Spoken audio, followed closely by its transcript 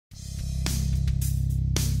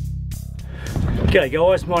G'day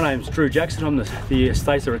guys, my name's Drew Jackson. I'm the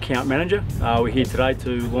Stacer account manager. We're here today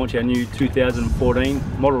to launch our new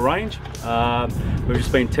 2014 model range. We've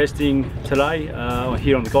just been testing today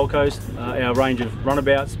here on the Gold Coast our range of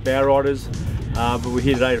runabouts, bow riders, but we're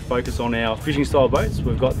here today to focus on our fishing style boats.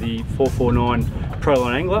 We've got the 449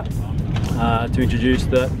 Proline Angler. To introduce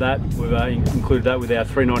that, we've included that with our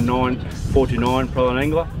 399 429 Proline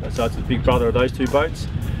Angler, so it's the big brother of those two boats.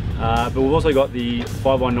 But we've also got the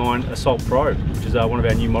 519 Assault Pro, which is one of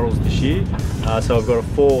our new models this year. So we've got a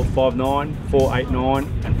 459, 489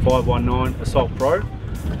 and 519 Assault Pro.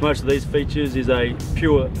 Most of these features is a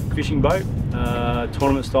pure fishing boat,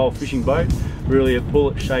 tournament style fishing boat, really a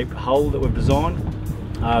bullet shaped hull that we've designed.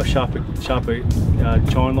 Sharper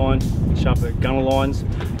chine lines, sharper gunner lines,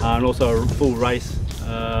 and also a full race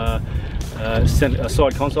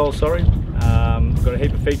side console, sorry. We've got a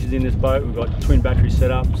heap of features in this boat. We've got twin battery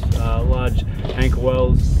setups, large anchor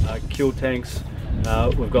wells, kill tanks,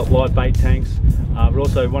 we've got live bait tanks, but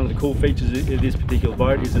also one of the cool features of this particular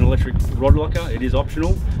boat is an electric rod locker. It is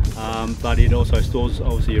optional, but it also stores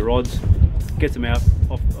obviously your rods, gets them out,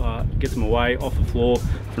 gets them away off the floor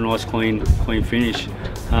for a nice clean finish.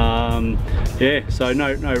 Yeah, so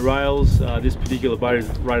no rails. This particular boat is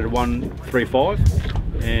rated 135.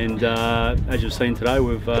 And as you've seen today,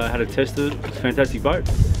 we've had a test of it. It's a fantastic boat.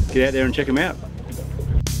 Get out there and check them out.